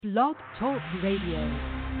Blog Talk Radio.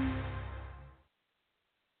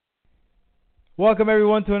 Welcome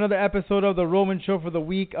everyone to another episode of The Roman Show for the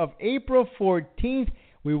week of April 14th.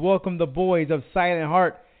 We welcome the boys of Silent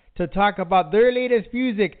Heart to talk about their latest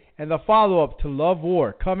music and the follow-up to Love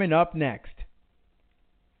War coming up next.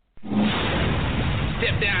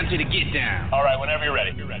 Step down to the get down. All right, whenever you're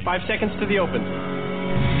ready. 5 seconds to the open.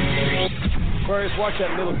 Aquarius, watch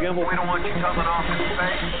that little gimbal. We don't want you coming off in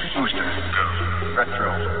space. Booster, go.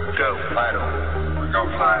 Retro, go. Vital, go.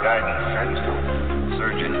 Flight, guidance, go.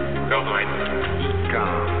 Surgeon, go. Flight.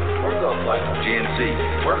 Econ, we're go. Flight. GNC,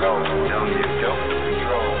 we're go. Telling you, go.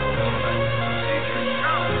 Control, procedure,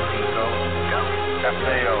 go. Eco, go.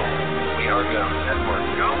 FAO, we are go. Network,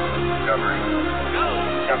 go. Discovery, go.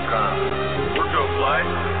 Capcom, we're go. Flight.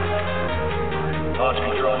 Launch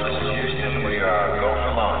control, this is Houston. We are go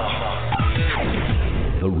for launch.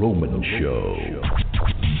 The Roman Show.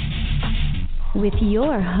 With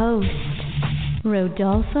your host,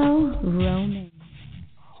 Rodolfo Roman.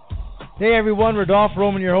 Hey everyone, Rodolfo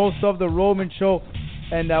Roman, your host of The Roman Show.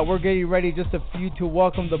 And we're getting ready just a few to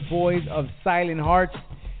welcome the boys of Silent Hearts.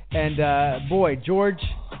 And boy, George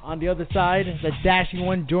on the other side, the dashing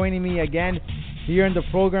one, joining me again here in the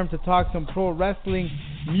program to talk some pro wrestling,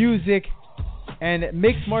 music, and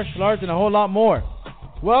mixed martial arts, and a whole lot more.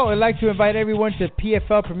 Well, I'd like to invite everyone to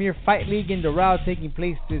PFL Premier Fight League in Doral, taking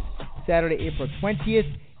place this Saturday, April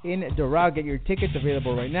 20th in Doral. Get your tickets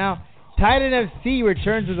available right now. Titan FC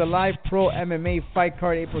returns with a live pro MMA fight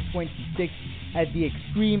card April 26th at the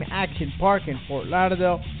Extreme Action Park in Fort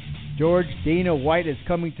Lauderdale. George, Dana White is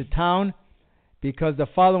coming to town because the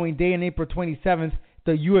following day on April 27th,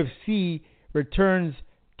 the UFC returns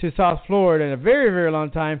to South Florida in a very, very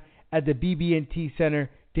long time at the BB&T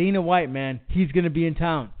Center. Dana White, man, he's going to be in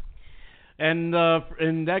town. And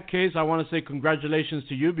in that case, I want to say congratulations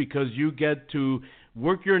to you because you get to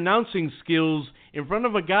work your announcing skills in front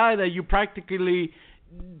of a guy that you practically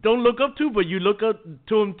don't look up to, but you look up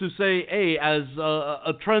to him to say, hey, as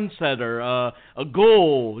a trendsetter, a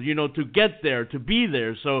goal, you know, to get there, to be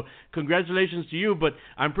there. So congratulations to you, but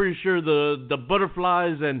I'm pretty sure the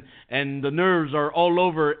butterflies and the nerves are all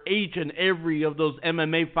over each and every of those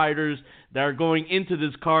MMA fighters that are going into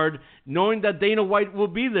this card, knowing that Dana White will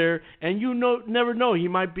be there, and you never know, he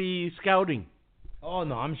might be scouting. Oh,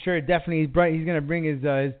 no, I'm sure definitely he's going to bring his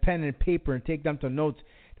pen and paper and take them to notes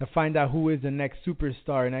to find out who is the next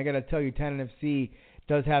superstar. And I got to tell you, Titan FC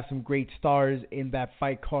does have some great stars in that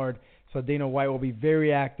fight card, so Dana White will be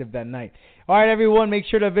very active that night. All right, everyone, make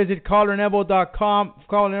sure to visit collarandelbow.com,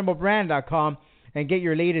 collarandelbowbrand.com, and get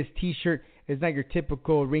your latest T-shirt. It's not your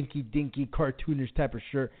typical rinky-dinky cartoonish type of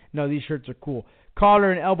shirt. No, these shirts are cool.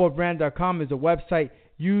 Collarandelbowbrand.com is the website.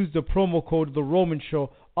 Use the promo code The Roman Show,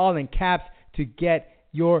 all in caps, to get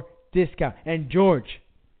your discount. And George,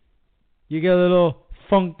 you get a little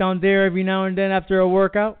funk down there every now and then after a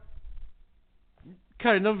workout?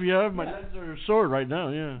 Kind of, yeah. My legs are sore right now,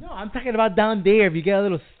 yeah. No, I'm talking about down there. If you get a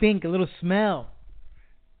little stink, a little smell.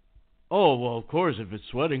 Oh, well, of course, if it's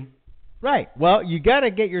sweating. Right. Well, you got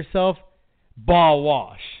to get yourself Ball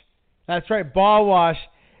Wash. That's right, Ball Wash.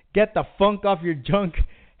 Get the funk off your junk.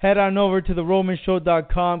 Head on over to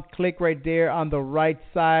theromanshow.com. Click right there on the right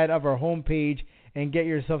side of our homepage and get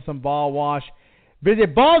yourself some Ball Wash.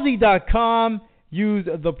 Visit ballsy.com. Use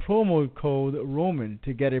the promo code Roman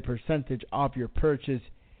to get a percentage off your purchase.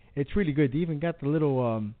 It's really good. They even got the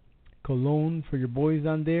little cologne for your boys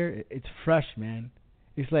on there. It's fresh, man.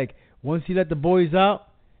 It's like once you let the boys out,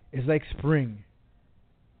 it's like spring.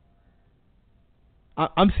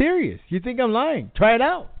 I'm serious. You think I'm lying? Try it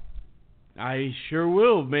out. I sure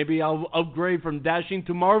will. Maybe I'll upgrade from dashing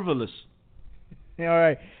to marvelous. All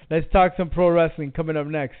right. Let's talk some pro wrestling coming up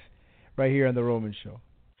next right here on The Roman Show.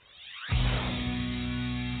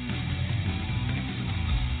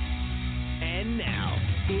 And now,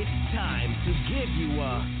 it's time to give you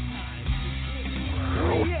a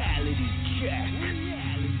reality check.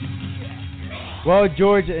 Well,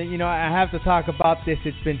 George, you know, I have to talk about this.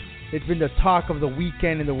 It's been the talk of the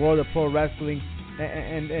weekend in the world of pro wrestling.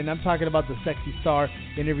 And I'm talking about the Sexy Star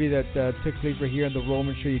interview that took place right here on The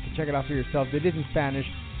Roman Show. You can check it out for yourself. It is in Spanish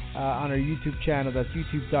on our YouTube channel. That's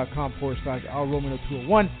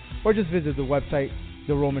youtube.com/RRoman0201. Or just visit the website,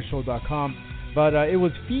 theromanshow.com. But it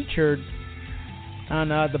was featured on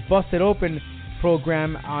the Busted Open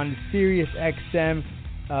program on Sirius XM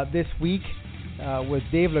this week with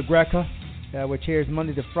Dave LaGreca, which airs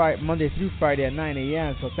Monday through Friday at 9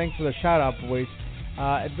 a.m. So thanks for the shout-out, boys.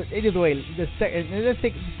 But either way, let's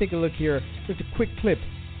take a look here. Just a quick clip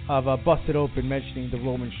of Busted Open mentioning The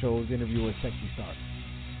Roman Show's interview with Sexy Star.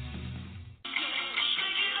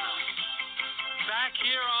 Back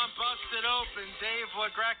here on Busted Open, Dave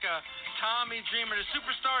LaGreca, Tommy Dreamer, the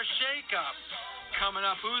Superstar Shake-Up. Coming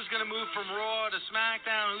up, who's going to move from Raw to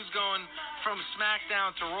SmackDown? Who's going from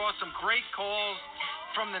SmackDown to Raw? Some great calls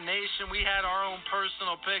from the nation. We had our own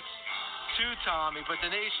personal picks too, Tommy, but the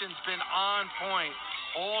nation's been on point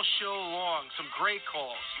all show long. Some great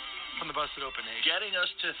calls from the Busted Open Nation. Getting us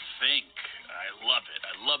to think. I love it.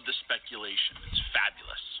 I love the speculation. It's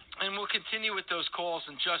fabulous. And we'll continue with those calls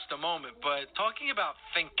in just a moment, but talking about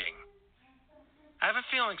thinking, I have a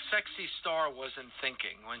feeling Sexy Star wasn't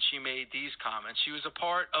thinking when she made these comments. She was a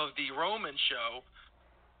part of the Roman show.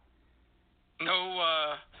 No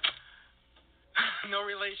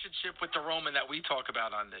relationship with the Roman that we talk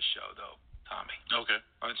about on this show, though, Tommy. Okay.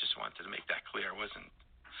 I just wanted to make that clear. It wasn't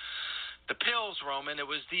the Pills Roman. It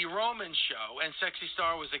was the Roman show, and Sexy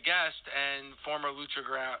Star was a guest, and former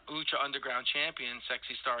Lucha Underground champion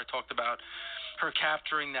Sexy Star talked about her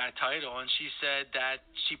capturing that title, and she said that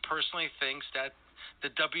she personally thinks that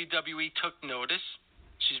the WWE took notice.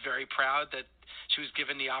 She's very proud that she was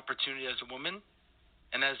given the opportunity as a woman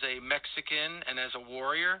and as a Mexican and as a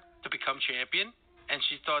warrior to become champion. And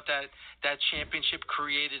she thought that that championship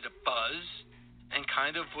created a buzz and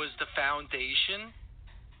kind of was the foundation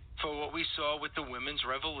for what we saw with the women's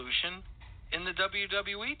revolution in the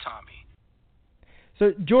WWE, Tommy.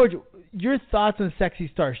 So, George, your thoughts on Sexy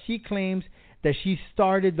Star? She claims that she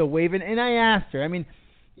started the wave, and I asked her. I mean,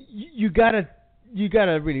 you gotta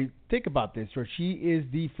really think about this, George. She is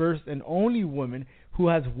the first and only woman who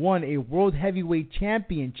has won a World Heavyweight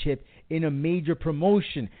Championship in a major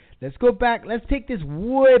promotion. Let's go back. Let's take this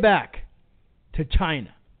way back to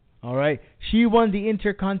China. All right, she won the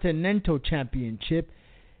Intercontinental Championship.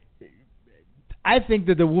 I think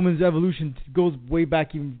that the women's evolution goes way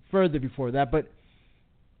back even further before that, but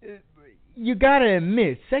you gotta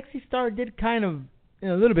admit, Sexy Star did kind of, a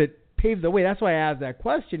little bit, pave the way. That's why I asked that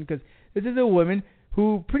question, because this is a woman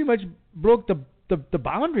who pretty much broke the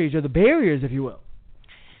boundaries or the barriers, if you will.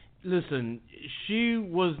 Listen, she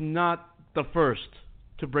was not the first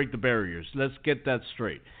to break the barriers. Let's get that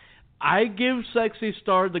straight. I give Sexy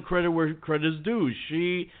Star the credit where credit is due.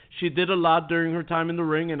 She did a lot during her time in the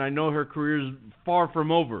ring, and I know her career is far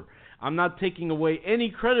from over. I'm not taking away any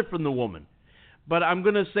credit from the woman. But I'm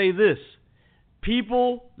going to say this.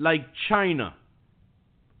 People like China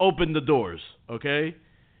opened the doors, okay?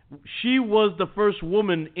 She was the first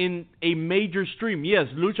woman in a major stream. Yes,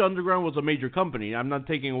 Lucha Underground was a major company. I'm not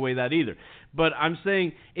taking away that either. But I'm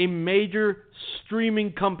saying a major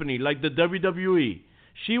streaming company like the WWE.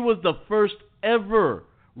 She was the first ever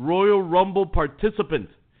Royal Rumble participant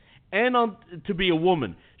and to be a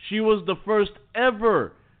woman. She was the first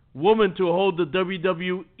ever woman to hold the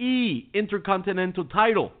WWE Intercontinental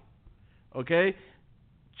title. Okay?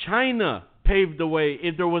 China paved the way.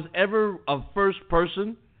 If there was ever a first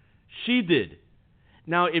person, she did.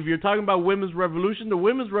 Now, if you're talking about women's revolution, the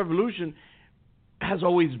women's revolution has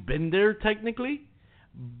always been there technically,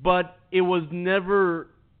 but it was never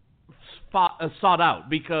sought out,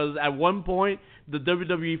 because at one point the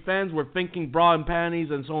WWE fans were thinking bra and panties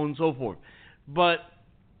and so on and so forth. But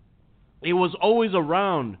it was always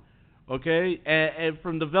around, okay? And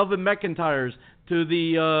from the Velvet McIntyres to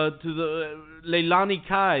the Leilani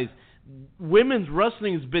Kais, women's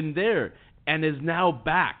wrestling has been there and is now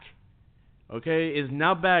back. Okay, is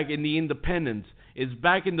now back in the independents. Is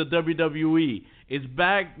back in the WWE. Is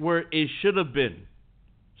back where it should have been.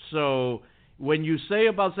 So when you say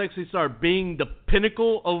about Sexy Star being the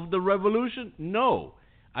pinnacle of the revolution, no.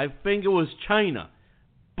 I think it was China.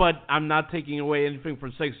 But I'm not taking away anything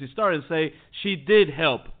from Sexy Star and say she did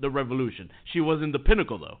help the revolution. She wasn't the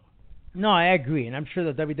pinnacle, though. No, I agree. And I'm sure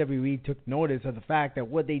the WWE took notice of the fact that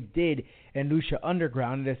what they did in Lucha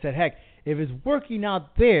Underground, and they said, heck, if it's working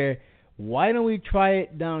out there, why don't we try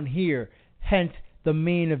it down here? Hence, the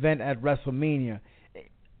main event at WrestleMania.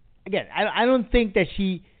 Again, I don't think that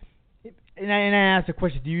she... And I asked the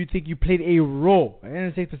question, do you think you played a role? I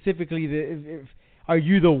didn't say specifically, are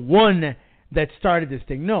you the one that started this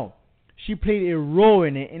thing? No. She played a role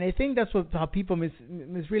in it. And I think that's how people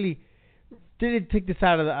really didn't take this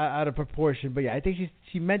out of proportion. But yeah, I think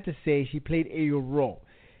she meant to say she played a role.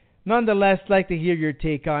 Nonetheless, like to hear your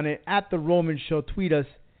take on it. At The Roman Show, tweet us,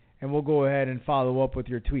 and we'll go ahead and follow up with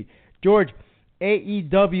your tweet. George,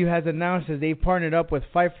 AEW has announced that they've partnered up with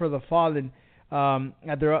Fight for the Fallen.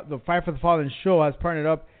 The Fight for the Fallen show has partnered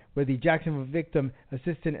up with the Jacksonville Victim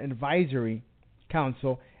Assistant Advisory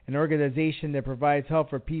Council, an organization that provides help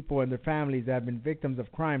for people and their families that have been victims of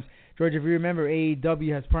crimes. George, if you remember,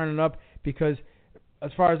 AEW has partnered up because,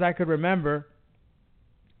 as far as I could remember,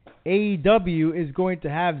 AEW is going to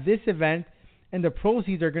have this event, and the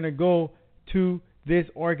proceeds are going to go to this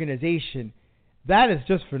organization. That is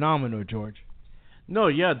just phenomenal, George. No,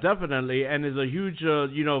 yeah, definitely, and it's a huge,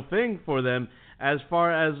 thing for them as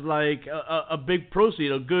far as like a big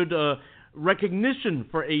proceed, a good recognition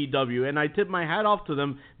for AEW, and I tip my hat off to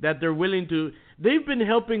them that they're willing to. They've been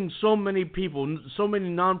helping so many people, so many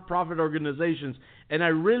non-profit organizations, and I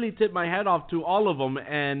really tip my hat off to all of them,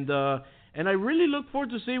 and I really look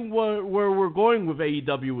forward to seeing where we're going with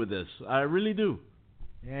AEW with this. I really do.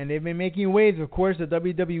 And they've been making waves. Of course, the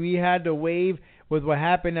WWE had to wave with what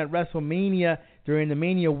happened at WrestleMania during the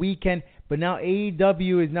Mania weekend, but now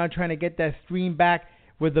AEW is now trying to get that stream back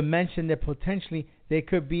with the mention that potentially they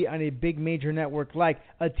could be on a big major network like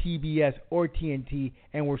a TBS or TNT,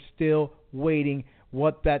 and we're still waiting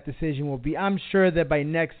what that decision will be. I'm sure that by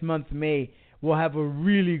next month, May, we'll have a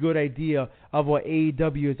really good idea of what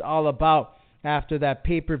AEW is all about after that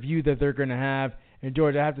pay-per-view that they're going to have. And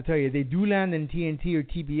George, I have to tell you, they do land in TNT or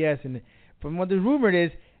TBS, and from what is rumored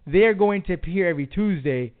is they're going to appear every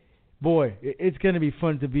Tuesday. Boy, it's going to be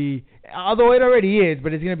fun to be, although it already is,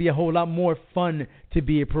 but it's going to be a whole lot more fun to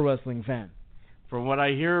be a pro wrestling fan. From what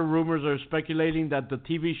I hear, rumors are speculating that the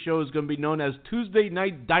TV show is going to be known as Tuesday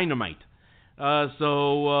Night Dynamite.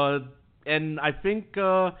 And I think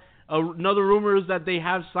another rumor is that they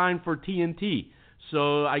have signed for TNT.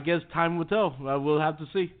 So I guess time will tell. We'll have to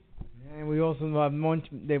see. And we also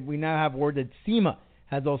mentioned that we now have word that SEMA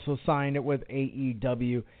has also signed it with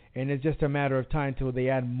AEW. And it's just a matter of time till they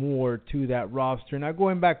add more to that roster. Now,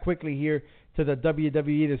 going back quickly here to the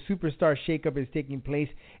WWE, the Superstar Shakeup is taking place.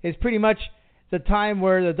 It's pretty much the time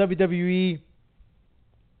where the WWE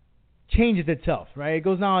changes itself, right? It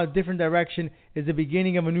goes now in a different direction. It's the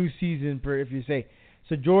beginning of a new season, if you say.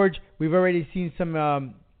 So, George, we've already seen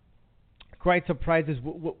some quite surprises.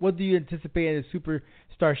 What do you anticipate in the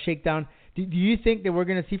Superstar Shakedown? Do you think that we're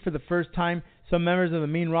going to see for the first time some members of the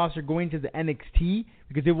main roster going to the NXT?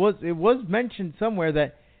 Because it was mentioned somewhere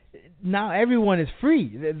that now everyone is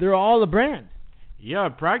free. They're all a brand. Yeah,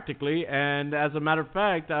 practically. And as a matter of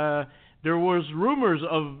fact, there was rumors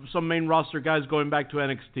of some main roster guys going back to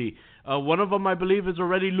NXT. One of them, I believe, is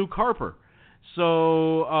already Luke Harper.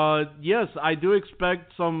 So, yes, I do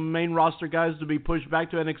expect some main roster guys to be pushed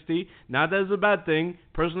back to NXT. Not that it's a bad thing.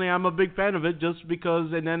 Personally, I'm a big fan of it just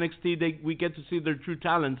because in NXT we get to see their true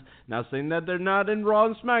talents. Not saying that they're not in Raw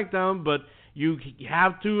and SmackDown, but you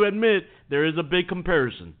have to admit there is a big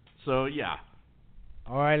comparison. So, yeah.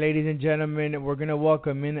 All right, ladies and gentlemen, we're going to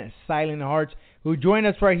welcome in Silent Hearts, who join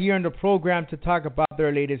us right here on the program to talk about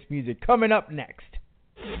their latest music. Coming up next.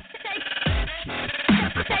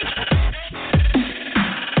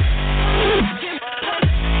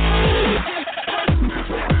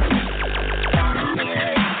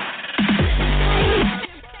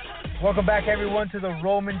 Welcome back, everyone, to the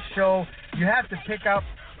Roman Show. You have to pick up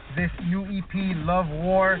this new EP, Love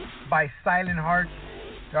War, by Silent Hearts.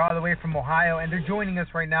 They're all the way from Ohio, and they're joining us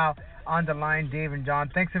right now on the line, Dave and John.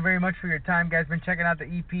 Thanks so very much for your time, guys. Been checking out the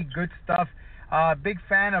EP, good stuff. Big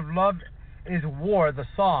fan of Love is War, the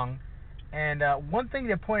song. And one thing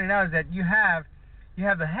they pointed out is that you have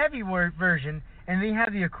the heavy version, and then you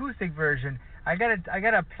have the acoustic version. I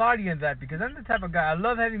gotta applaud you on that, because I'm the type of guy, I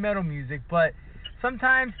love heavy metal music, but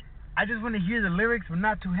sometimes I just want to hear the lyrics, but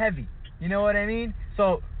not too heavy. You know what I mean?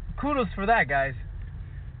 So, kudos for that, guys.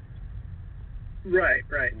 Right.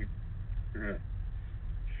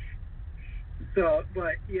 So,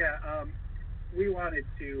 but yeah, we wanted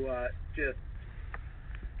to just,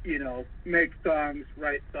 make songs,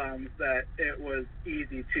 write songs that it was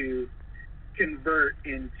easy to convert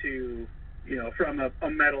into, from a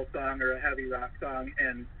metal song or a heavy rock song,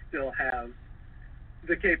 and still have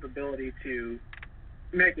the capability to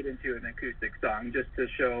make it into an acoustic song, just to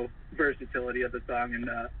show versatility of the song and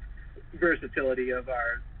versatility of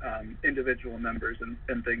our individual members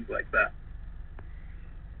and things like that.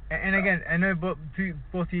 And again, I know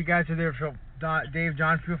both of you guys are there, so Dave,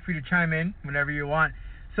 John, feel free to chime in whenever you want.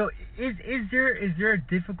 So is there a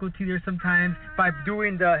difficulty there sometimes by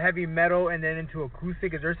doing the heavy metal and then into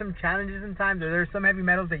acoustic? Is there some challenges sometimes? Are there some heavy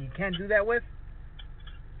metals that you can't do that with?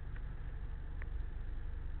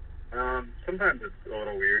 Sometimes it's a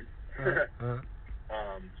little weird. But,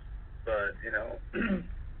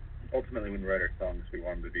 ultimately when we write our songs, we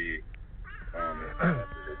want them to be as much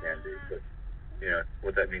as they can be. But,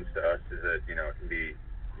 what that means to us is that, it can be,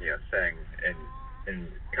 sang in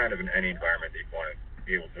kind of in any environment that you want to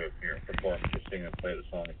be able to, perform, just sing and play the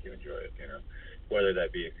song if you enjoy it, whether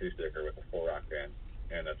that be acoustic or with a full rock band.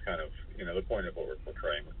 And that's kind of, the point of what we're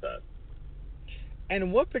portraying with that.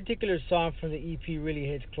 And what particular song from the EP really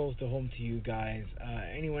hits close to home to you guys?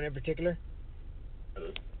 Anyone in particular?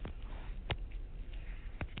 Hello?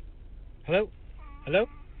 Hello? Hello?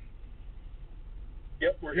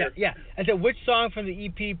 Yep, we're here. Yeah. And so which song from the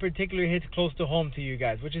EP particularly hits close to home to you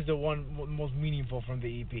guys? Which is the one most meaningful from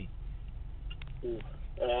the EP? Ooh.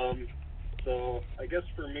 So I guess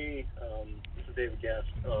for me, this is David Gass.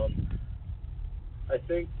 I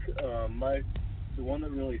think the one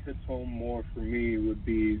that really hits home more for me would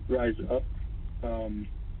be Rise Up.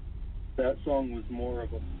 That song was more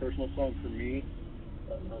of a personal song for me.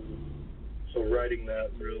 So writing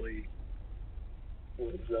that really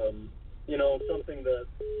was, something that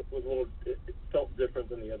was a little, it felt different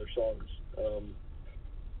than the other songs.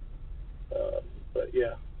 But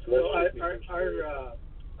yeah. So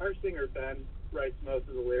our singer Ben writes most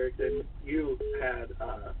of the lyrics, and you had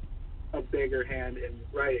a bigger hand in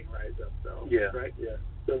writing Rise Up, though. Yeah. Right. Yeah.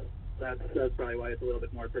 So that's probably why it's a little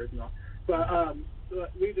bit more personal.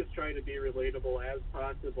 But we just try to be relatable as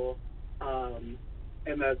possible, and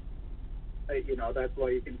that's that's why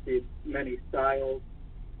you can see many styles,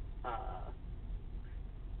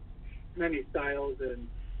 and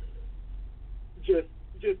just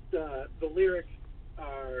the lyrics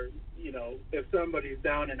are, if somebody's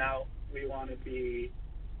down and out, we want to be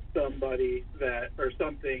somebody or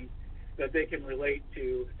something that they can relate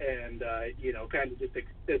to, and kind of just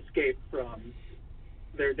escape from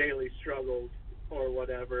their daily struggles or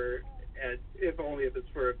whatever, and if it's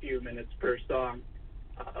for a few minutes per song,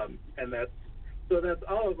 and that's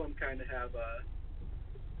all of them kind of have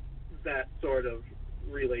that sort of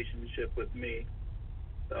relationship with me.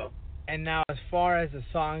 So. And now, as far as the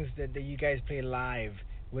songs that you guys play live,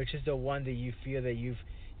 which is the one that you feel that you've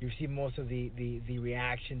seen most of the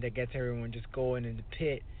reaction that gets everyone just going in the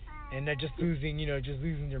pit, and they're just losing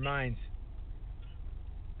their minds?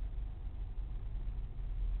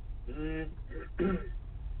 I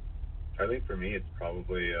think for me, it's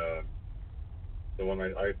probably the one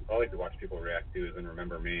I like to watch people react to is "And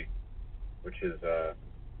Remember Me," which is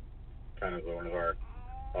kind of one of our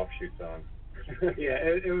offshoot songs. Yeah,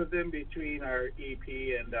 it was in between our EP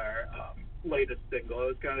and our latest single. It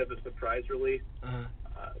was kind of a surprise release. Uh-huh.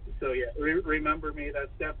 So yeah, Remember Me,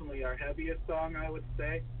 that's definitely our heaviest song, I would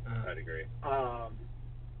say. I'd agree.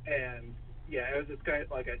 And yeah, it was just kind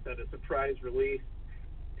of, like I said, a surprise release,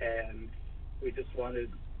 and we just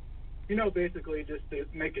wanted, basically just to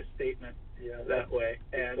make a statement that way.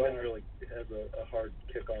 And the song really has a hard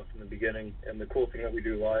kickoff in the beginning, and the cool thing that we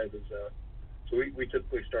do live is so we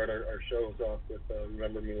typically start our shows off with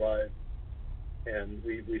Remember Me Live, and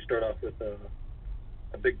we start off with a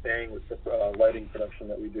big bang with the lighting production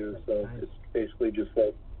that we do. So it's basically just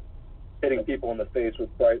like hitting people in the face with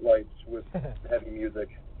bright lights with heavy music.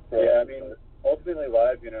 Yeah, I mean, ultimately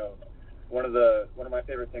live, one of my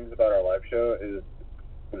favorite things about our live show is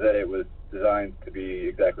that it was designed to be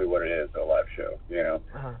exactly what it is, a live show.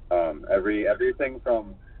 Everything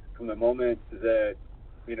from the moment that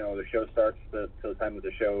the show starts to the time that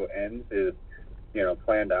the show ends is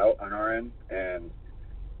planned out on our end, and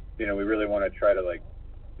we really want to try to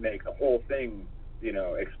make the whole thing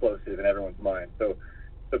explosive in everyone's mind. So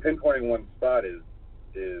pinpointing one spot is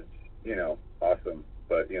awesome,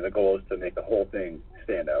 but the goal is to make the whole thing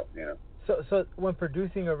stand out. So when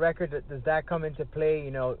producing a record, does that come into play?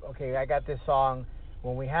 Okay, I got this song.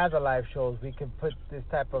 When we have the live shows, we can put this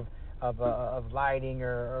type of lighting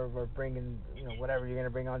or bringing whatever you're going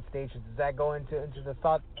to bring on stage. Does that go into the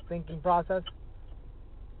thinking process?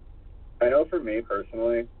 I know for me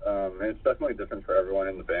personally, and it's definitely different for everyone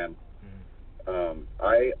in the band.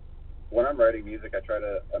 When I'm writing music, I try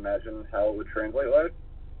to imagine how it would translate live,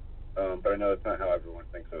 but I know that's not how everyone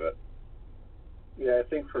thinks of it. Yeah, I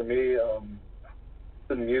think for me,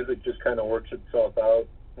 the music just kind of works itself out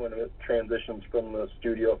when it transitions from the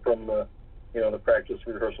studio, from the the practice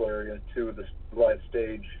rehearsal area to the live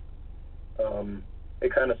stage.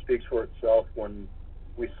 It kind of speaks for itself when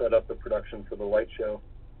we set up the production for the light show.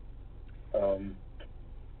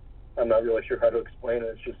 I'm not really sure how to explain it.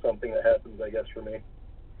 It's just something that happens, I guess, for me.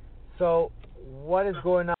 So, what is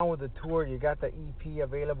going on with the tour? You got the EP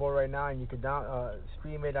available right now, and you can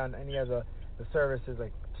stream it on any of the services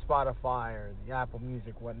like Spotify or the Apple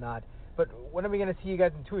Music, whatnot. But when are we going to see you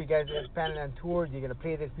guys on tour? You guys are planning on tour? You're going to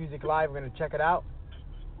play this music live? We're going to check it out?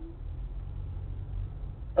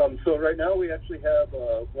 So right now we actually have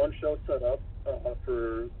one show set up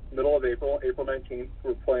for middle of April, April 19th.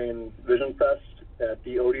 We're playing Vision Fest at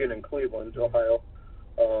the Odeon in Cleveland, Ohio.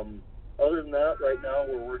 Other than that, right now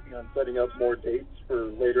we're working on setting up more dates for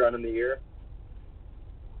later on in the year.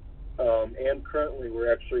 And currently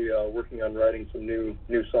we're actually working on writing some new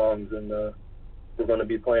songs, and we're going to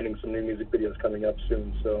be planning some new music videos coming up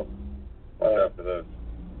soon. So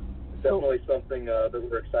definitely something that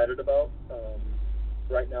we're excited about.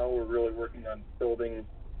 right now we're really working on building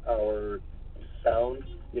our sound,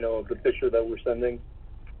 of the picture that we're sending.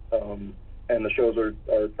 And the shows are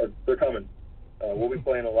they're coming. We'll be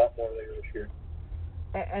playing a lot more later this year.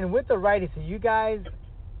 And with the writing, so you guys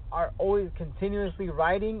are always continuously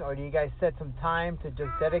writing, or do you guys set some time to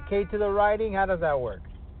just dedicate to the writing? How does that work?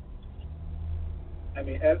 I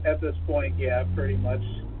mean, at this point, yeah, pretty much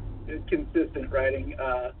consistent writing.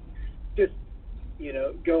 Just,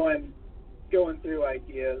 going through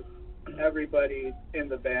ideas. Everybody in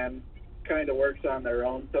the band kind of works on their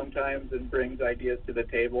own sometimes and brings ideas to the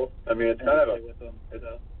table. I mean, it's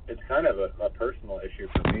kind of a personal issue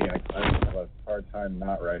for me. I have a hard time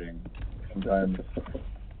not writing sometimes.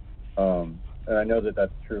 And I know that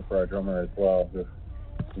that's true for our drummer as well, who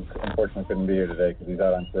unfortunately couldn't be here today because he's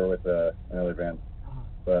out on tour with another band.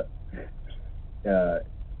 But, I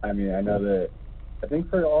mean, I know that, I think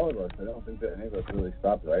for all of us, I don't think that any of us really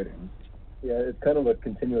stopped writing. Yeah, it's kind of a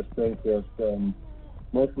continuous thing for us.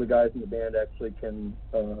 Most of the guys in the band actually can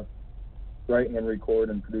write and record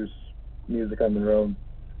and produce music on their own.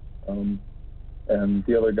 And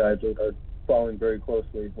the other guys are following very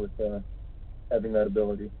closely with having that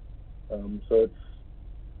ability. So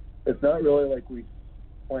it's not really like we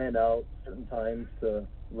plan out certain times to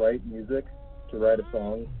write music, to write a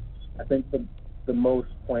song. I think the most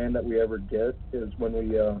plan that we ever get is when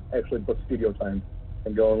we actually book studio time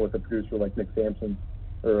and go in with a producer like Nick Sampson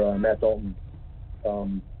or Matt Dalton.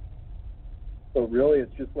 So really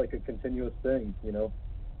it's just like a continuous thing,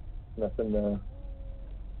 nothing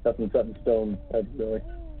set in stone, really.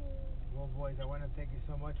 Well, boys, I want to thank you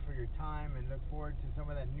so much for your time and look forward to some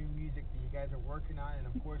of that new music that you guys are working on, and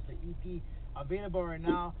of course the EP available right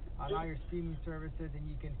now on all your streaming services, and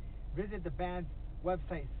you can visit the band's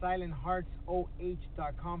website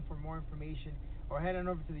silentheartsoh.com for more information, or head on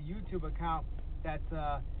over to the YouTube account. That's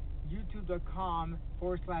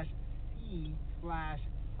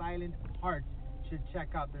youtube.com/c/silent hearts. Should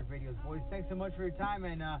check out their videos. Boys, thanks so much for your time,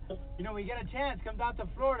 and when you get a chance, come down to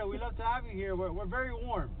Florida. We'd love to have you here. We're very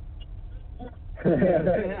warm.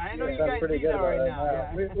 I know you guys need that right now.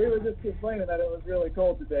 Yeah. We were just complaining that it was really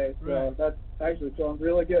cold today, so that's actually feeling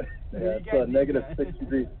really good. Yeah, it's negative 6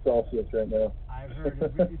 degrees Celsius right now. I've heard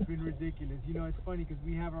it's been ridiculous. It's funny because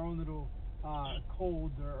we have our own little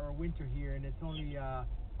cold or winter here, and it's only a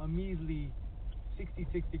measly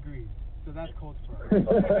 66 degrees, so that's cold for us.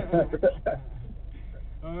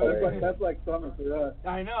 That's like summer for us.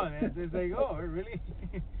 I know, man. It's like, oh, really?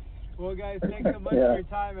 Well, guys, thanks so much for your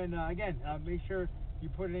time, and again, make sure you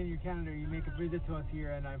put it in your calendar. You make a visit to us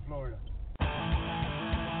here in Florida.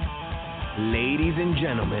 Ladies and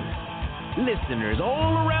gentlemen, listeners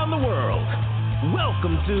all around the world,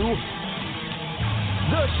 welcome to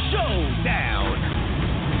The Showdown.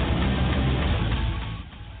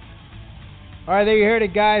 All right, there you heard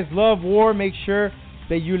it, guys. Love War. Make sure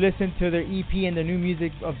that you listen to their EP and the new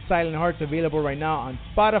music of Silent Hearts, available right now on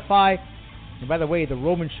Spotify. And by the way, The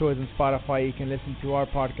Roman Show is on Spotify. You can listen to our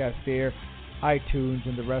podcast there, iTunes,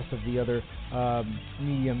 and the rest of the other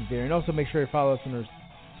mediums there. And also make sure you follow us on our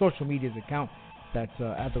social medias account. That's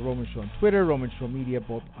at The Roman Show on Twitter, Roman Show Media,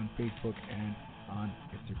 both on Facebook and on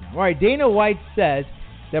Instagram. All right, Dana White says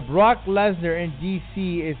that Brock Lesnar in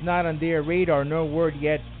DC is not on their radar. No word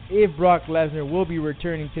yet if Brock Lesnar will be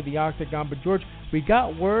returning to the Octagon. But George, we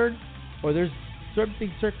got word, or there's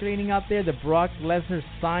something circulating out there that Brock Lesnar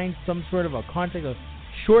signed some sort of a contract, a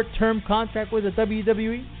short-term contract with the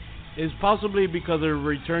WWE? Is possibly because of a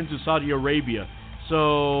return to Saudi Arabia.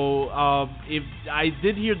 So if I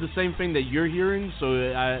did hear the same thing that you're hearing, so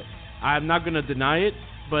I'm not going to deny it,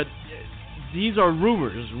 but these are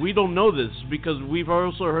rumors. We don't know this because we've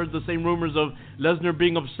also heard the same rumors of Lesnar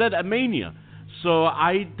being upset at Mania. So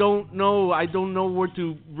I don't know where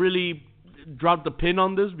to really drop the pin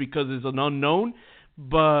on this because it's an unknown,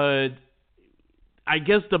 but I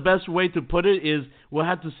guess the best way to put it is we'll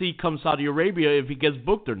have to see come Saudi Arabia if he gets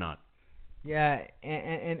booked or not. Yeah,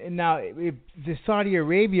 and now if the Saudi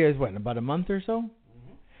Arabia is what, about a month or so?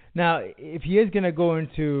 Mm-hmm. Now, if he is going to go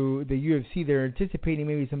into the UFC, they're anticipating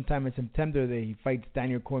maybe sometime in September that he fights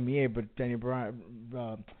Daniel Cormier, but Dana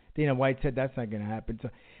White said that's not going to happen. So,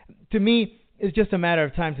 to me, it's just a matter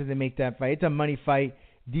of time since they make that fight. It's a money fight.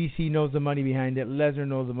 DC knows the money behind it. Lesnar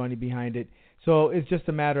knows the money behind it. So it's just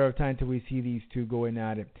a matter of time till we see these two going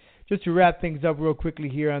at it. Just to wrap things up real quickly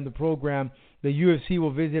here on the program, the UFC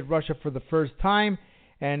will visit Russia for the first time,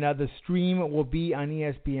 and the stream will be on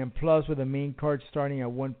ESPN Plus with the main card starting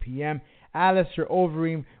at 1 p.m. Alistair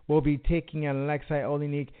Overeem will be taking on Alexei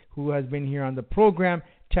Oleinik, who has been here on the program.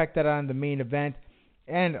 Check that out on the main event.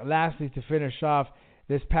 And lastly, to finish off,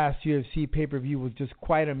 this past UFC pay-per-view was just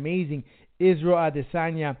quite amazing. Israel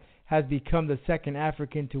Adesanya has become the second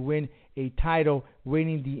African to win a title,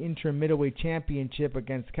 winning the interim middleweight championship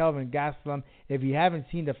against Kelvin Gastelum. If you haven't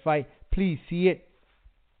seen the fight, please see it.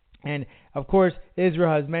 And, of course,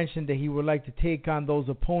 Israel has mentioned that he would like to take on those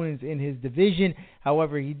opponents in his division.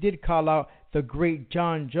 However, he did call out the great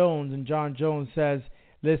John Jones, and John Jones says,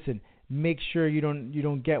 listen, make sure you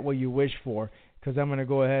don't get what you wish for, because I'm going to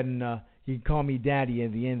go ahead and you can call me daddy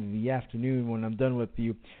at the end of the afternoon when I'm done with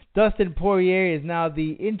you. Dustin Poirier is now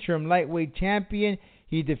the interim lightweight champion.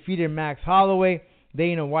 He defeated Max Holloway.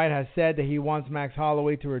 Dana White has said that he wants Max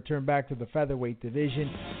Holloway to return back to the featherweight division.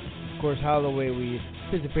 Of course, Holloway, we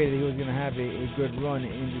anticipated he was going to have a good run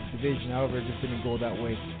in this division. However, it just didn't go that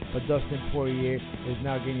way. But Dustin Poirier is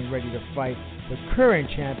now getting ready to fight the current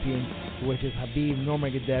champion, which is Khabib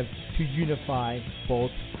Nurmagomedov, to unify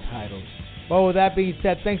both titles. Well, with that being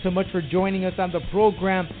said, thanks so much for joining us on the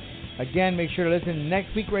program. Again, make sure to listen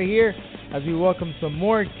next week right here as we welcome some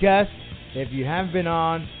more guests. If you haven't been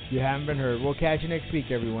on, you haven't been heard. We'll catch you next week,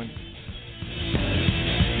 everyone.